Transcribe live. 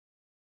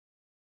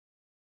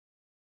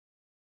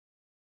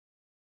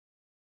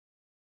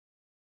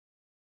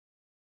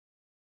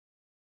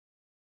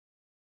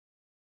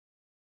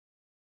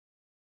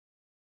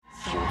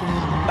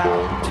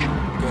about to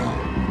go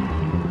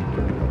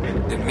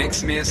that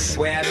makes me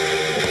sweat.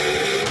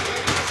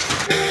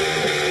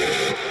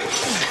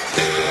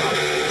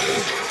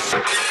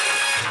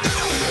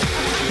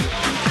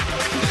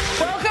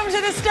 Welcome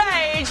to the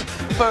stage,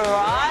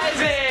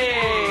 Fitzy.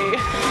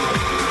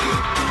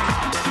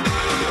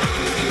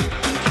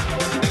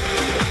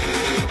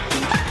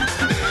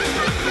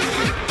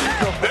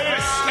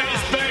 This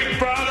is Big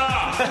Brother.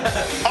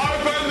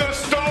 Open the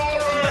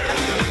storeroom.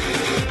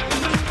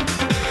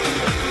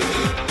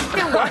 You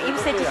know what? You've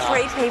said to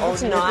 3 people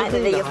tonight that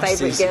they're your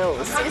favourite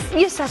girls.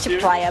 You're such a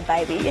player,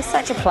 baby. You're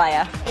such a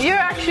player. You're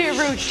actually a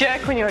real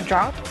jerk when you're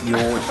drunk.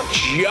 You're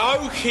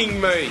joking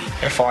me.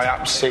 If I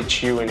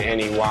upset you in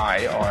any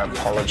way, I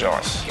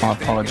apologise. I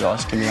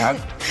apologise. Give me a hug.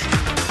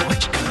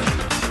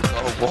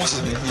 I was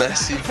a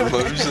massive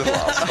loser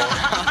last night.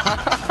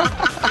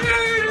 You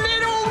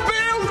little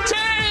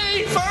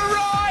beauty for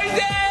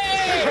riding!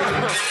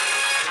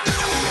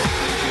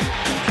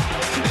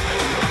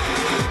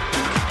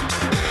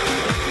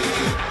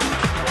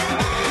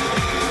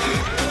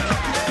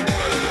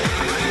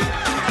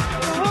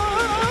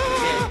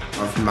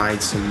 I've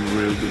made some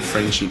real good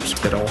friendships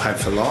that I'll have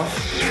for life.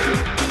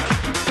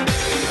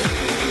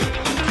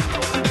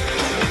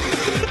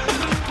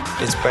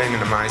 It's been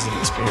an amazing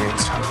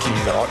experience. I'll give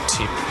you the hot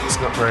tip. It's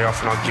not very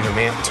often I give them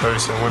out too,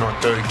 so when I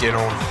do, get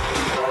on.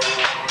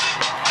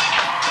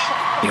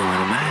 You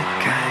want a man?